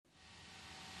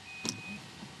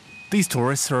These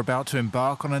tourists are about to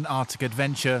embark on an Arctic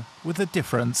adventure with a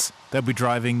difference. They'll be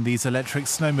driving these electric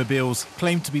snowmobiles,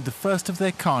 claimed to be the first of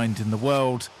their kind in the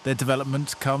world. Their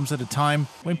development comes at a time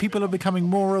when people are becoming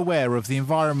more aware of the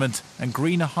environment, and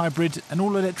greener hybrid and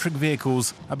all-electric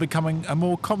vehicles are becoming a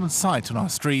more common sight on our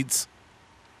streets.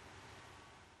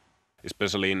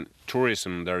 Especially in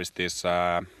tourism, there is this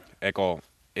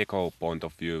eco point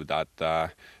of view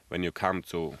that when you come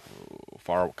too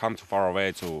far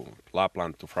away to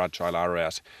Lapland, to fragile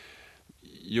areas,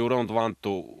 you don't want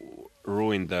to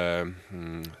ruin the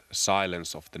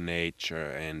silence of the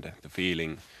nature and the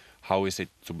feeling. How is it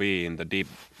to be in the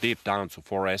deep down to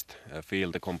forest,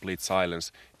 feel the complete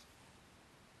silence?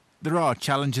 There are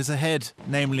challenges ahead,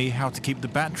 namely how to keep the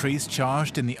batteries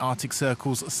charged in the Arctic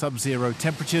Circle's sub-zero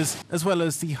temperatures, as well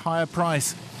as the higher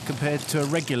price compared to a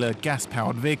regular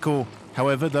gas-powered vehicle.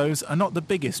 However, those are not the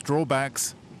biggest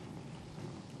drawbacks.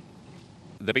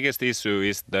 The biggest issue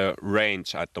is the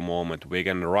range at the moment. We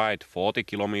can ride 40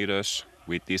 kilometers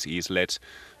with these e-sleds,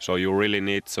 so you really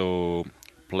need to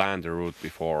plan the route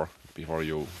before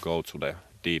you go to the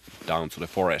deep down to the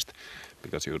forest,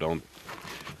 because you don't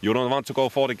want to go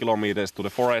 40 kilometers to the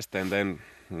forest and then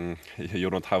you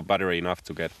don't have battery enough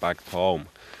to get back home.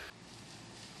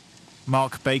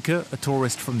 Mark Baker, a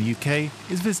tourist from the UK,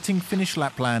 is visiting Finnish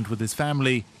Lapland with his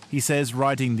family. He says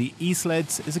riding the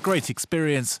e-sleds is a great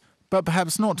experience, but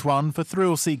perhaps not one for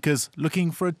thrill seekers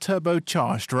looking for a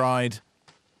turbocharged ride.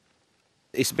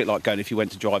 It's a bit like going if you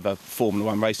went to drive a Formula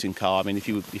 1 racing car. I mean, if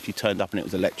you turned up and it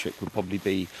was electric, it would probably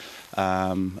be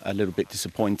a little bit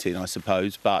disappointing, I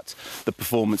suppose. But the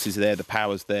performance is there, the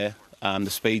power's there, the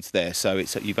speed's there. So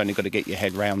you've only got to get your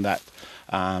head around that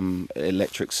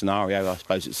electric scenario. I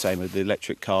suppose it's the same with the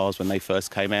electric cars when they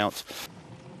first came out.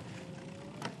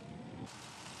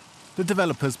 The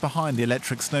developers behind the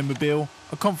electric snowmobile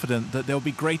are confident that there will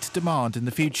be great demand in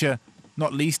the future,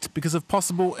 not least because of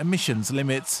possible emissions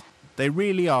limits. They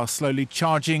really are slowly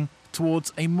charging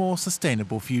towards a more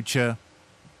sustainable future.